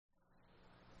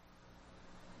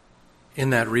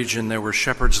In that region, there were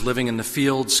shepherds living in the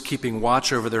fields, keeping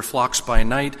watch over their flocks by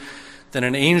night. Then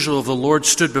an angel of the Lord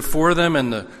stood before them,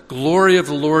 and the glory of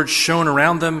the Lord shone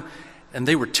around them, and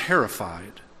they were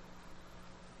terrified.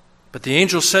 But the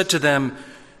angel said to them,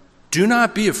 "Do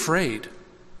not be afraid,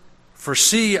 for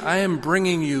see, I am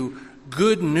bringing you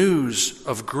good news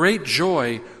of great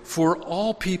joy for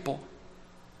all people."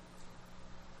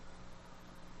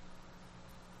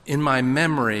 In my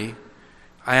memory,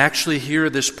 I actually hear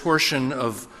this portion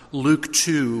of Luke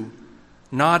 2,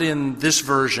 not in this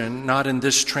version, not in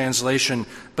this translation,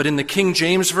 but in the King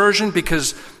James Version,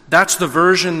 because that's the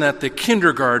version that the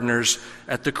kindergartners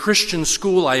at the Christian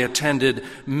school I attended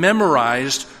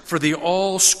memorized for the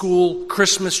all-school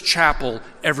Christmas chapel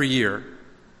every year.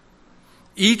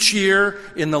 Each year,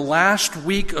 in the last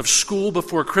week of school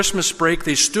before Christmas break,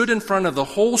 they stood in front of the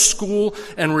whole school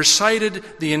and recited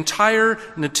the entire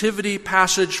nativity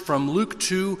passage from Luke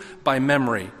 2 by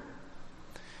memory.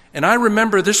 And I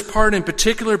remember this part in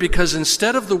particular because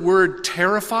instead of the word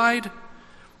terrified,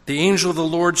 the angel of the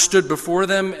Lord stood before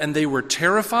them and they were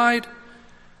terrified,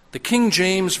 the King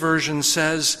James Version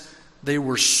says they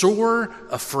were sore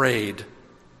afraid.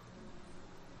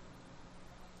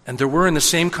 And there were in the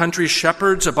same country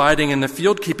shepherds abiding in the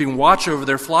field, keeping watch over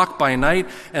their flock by night.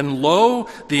 And lo,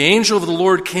 the angel of the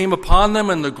Lord came upon them,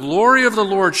 and the glory of the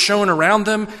Lord shone around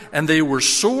them, and they were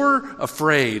sore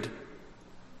afraid.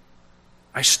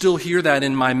 I still hear that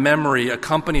in my memory,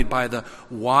 accompanied by the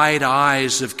wide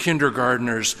eyes of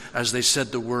kindergartners as they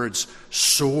said the words,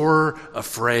 "sore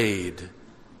afraid."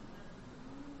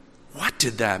 What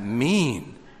did that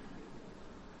mean?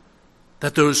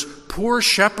 That those poor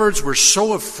shepherds were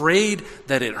so afraid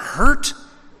that it hurt?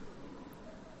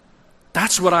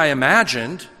 That's what I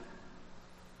imagined.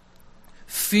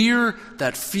 Fear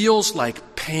that feels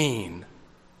like pain.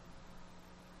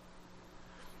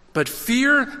 But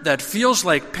fear that feels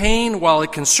like pain, while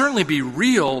it can certainly be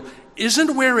real,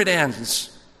 isn't where it ends.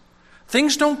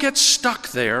 Things don't get stuck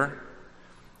there.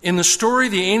 In the story,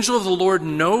 the angel of the Lord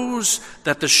knows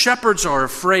that the shepherds are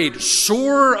afraid,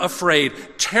 sore afraid,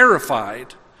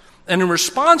 terrified. And in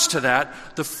response to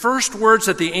that, the first words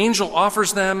that the angel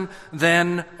offers them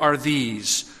then are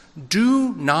these: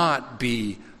 "Do not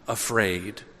be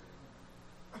afraid,"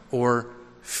 or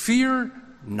 "Fear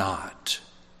not."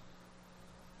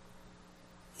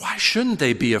 Why shouldn't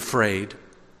they be afraid?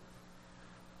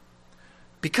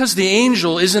 Because the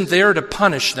angel isn't there to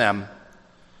punish them,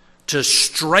 to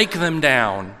strike them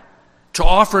down, to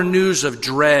offer news of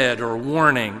dread or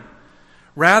warning.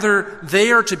 Rather,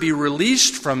 they are to be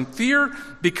released from fear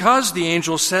because the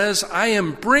angel says, "I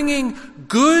am bringing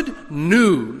good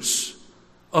news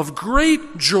of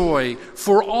great joy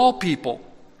for all people."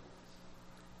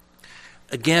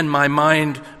 Again, my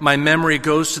memory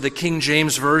goes to the King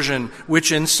James Version,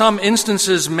 which in some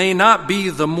instances may not be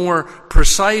the more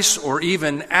precise or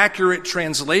even accurate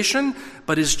translation,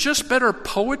 but is just better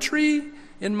poetry,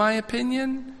 in my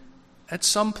opinion, at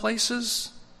some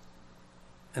places.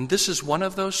 And this is one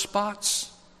of those spots.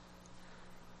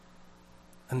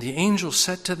 And the angel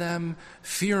said to them,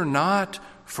 "Fear not,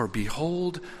 for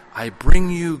behold, I bring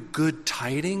you good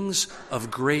tidings of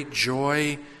great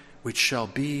joy, which shall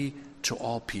be to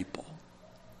all people."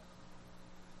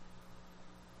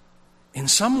 In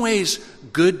some ways,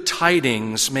 good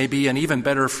tidings may be an even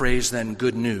better phrase than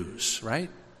good news, right?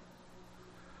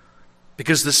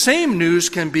 Because the same news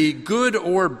can be good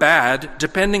or bad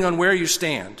depending on where you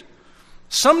stand.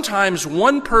 Sometimes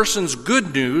one person's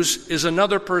good news is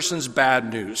another person's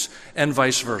bad news, and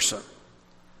vice versa.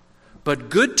 But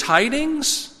good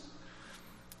tidings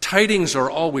are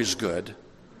always good,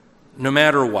 no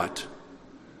matter what.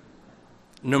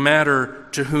 No matter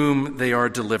to whom they are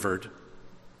delivered.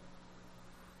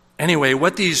 Anyway,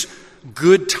 what these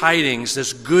good tidings,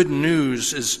 this good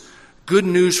news, is good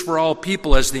news for all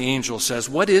people, as the angel says.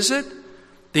 What is it?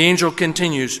 The angel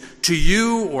continues, "To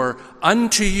you, or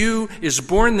unto you, is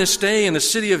born this day in the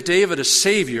city of David a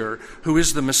Savior, who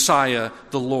is the Messiah,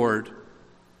 the Lord."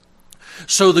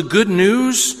 So the good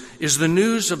news is the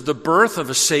news of the birth of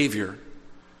a Savior.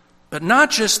 But not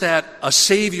just that a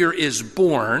Savior is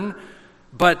born,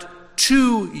 but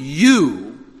to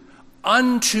you,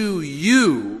 unto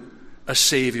you, a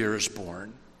Savior is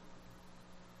born.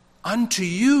 Unto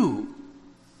you.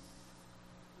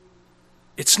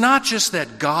 It's not just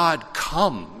that God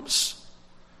comes,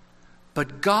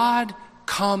 but God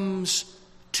comes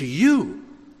to you,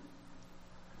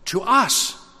 to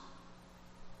us,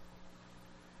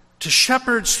 to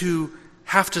shepherds who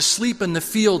have to sleep in the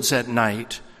fields at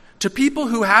night, to people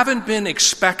who haven't been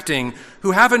expecting,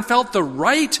 who haven't felt the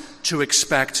right to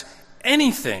expect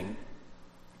anything.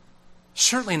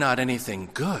 certainly not anything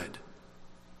good.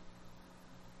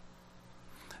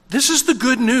 This is the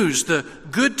good news, the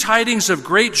good tidings of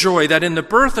great joy, that in the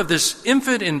birth of this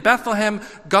infant in Bethlehem,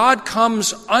 God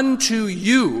comes unto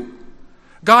you.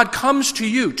 God comes to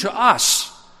you, to us,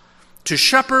 to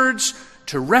shepherds,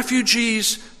 to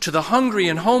refugees, to the hungry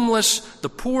and homeless, the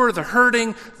poor, the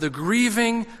hurting, the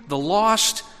grieving, the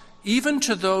lost, even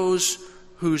to those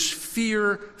whose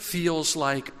fear feels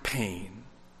like pain.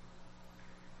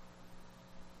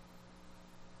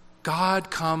 God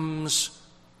comes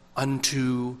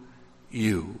unto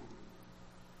you.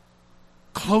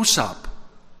 Close up,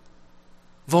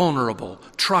 vulnerable,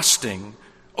 trusting,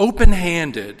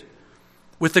 open-handed,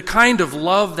 with the kind of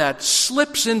love that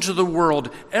slips into the world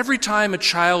every time a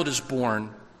child is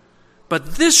born.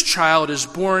 But this child is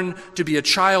born to be a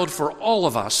child for all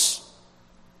of us.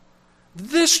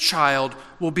 This child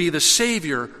will be the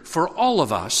Savior for all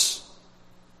of us.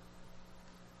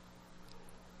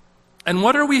 And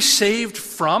what are we saved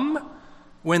from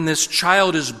when this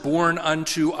child is born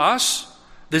unto us?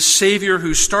 This Savior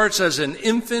who starts as an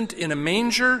infant in a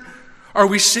manger? Are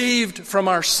we saved from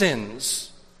our sins?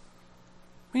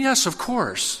 Yes, of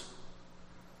course.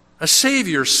 A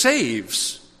Savior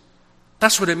saves.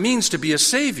 That's what it means to be a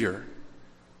Savior.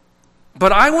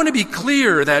 But I want to be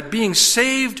clear that being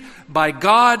saved by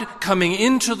God coming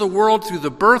into the world through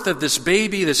the birth of this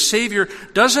baby, the Savior,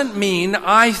 doesn't mean,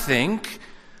 I think,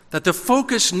 that the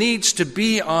focus needs to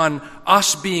be on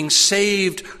us being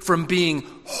saved from being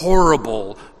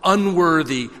horrible,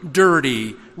 unworthy,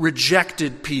 dirty,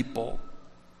 rejected people.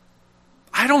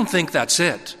 I don't think that's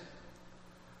it.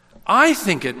 I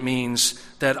think it means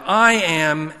that I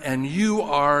am and you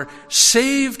are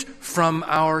saved from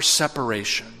our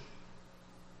separation.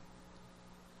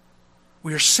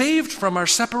 We are saved from our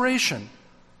separation.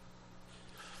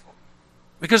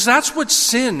 Because that's what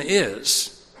sin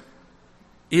is.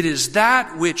 It is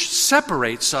that which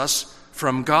separates us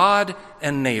from God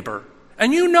and neighbor.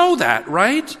 And you know that,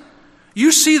 right?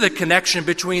 You see the connection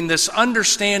between this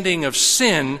understanding of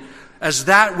sin as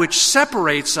that which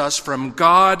separates us from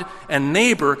God and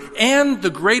neighbor, and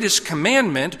the greatest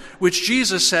commandment, which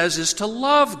Jesus says is to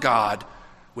love God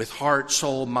with heart,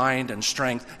 soul, mind, and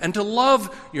strength, and to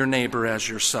love your neighbor as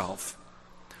yourself.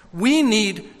 We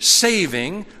need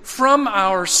saving from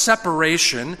our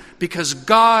separation because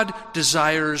God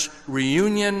desires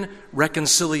reunion,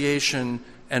 reconciliation,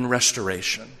 and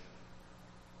restoration.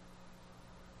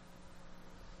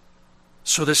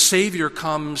 So the Savior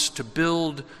comes to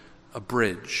build a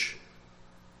bridge,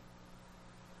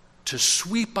 to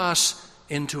sweep us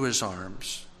into his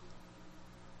arms,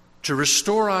 to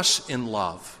restore us in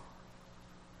love.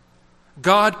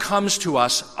 God comes to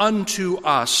us, unto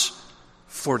us,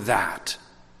 for that.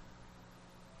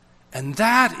 And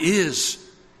that is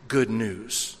good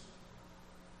news.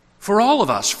 For all of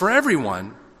us, for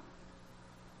everyone.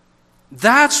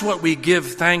 That's what we give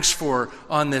thanks for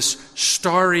on this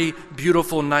starry,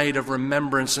 beautiful night of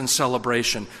remembrance and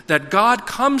celebration. That God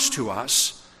comes to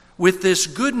us with this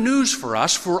good news for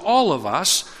us, for all of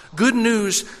us, good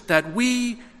news that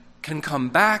we can come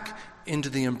back into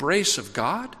the embrace of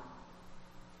God,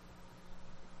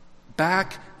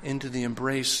 back into the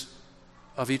embrace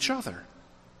of each other.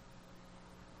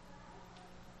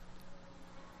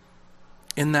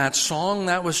 In that song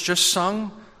that was just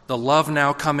sung, The Love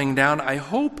Now Coming Down, I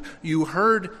hope you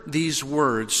heard these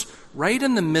words right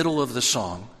in the middle of the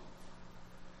song.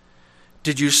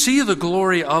 Did you see the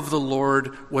glory of the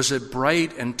Lord? Was it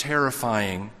bright and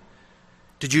terrifying?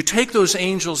 Did you take those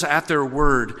angels at their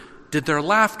word? Did their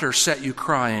laughter set you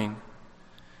crying?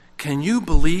 Can you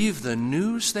believe the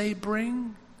news they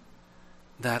bring?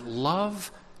 That love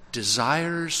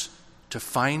desires to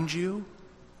find you?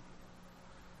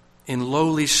 In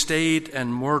lowly state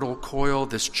and mortal coil,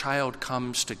 this child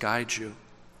comes to guide you.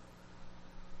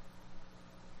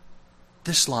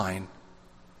 This line,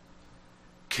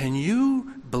 can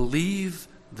you believe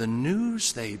the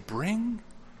news they bring?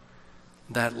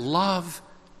 That love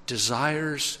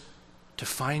desires to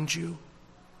find you?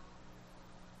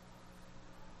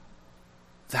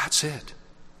 That's it.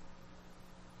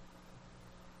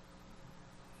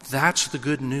 That's the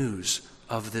good news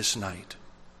of this night.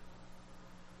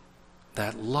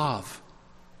 That love,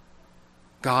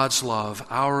 God's love,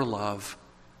 our love,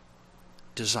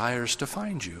 desires to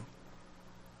find you.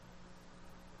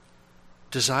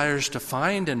 Desires to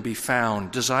find and be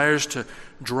found. Desires to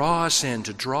draw us in,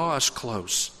 to draw us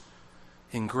close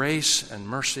in grace and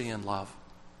mercy and love.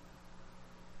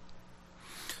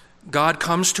 God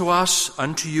comes to us,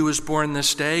 unto you is born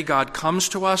this day. God comes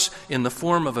to us in the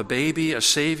form of a baby, a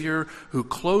Savior who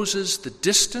closes the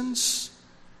distance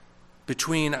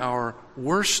between our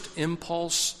worst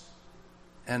impulse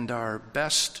and our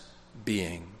best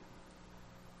being.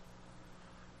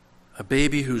 A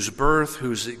baby whose birth,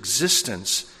 whose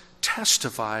existence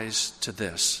testifies to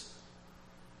this,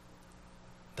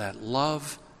 that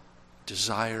love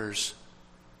desires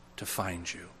to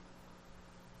find you.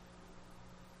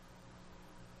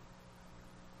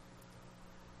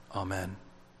 Amen.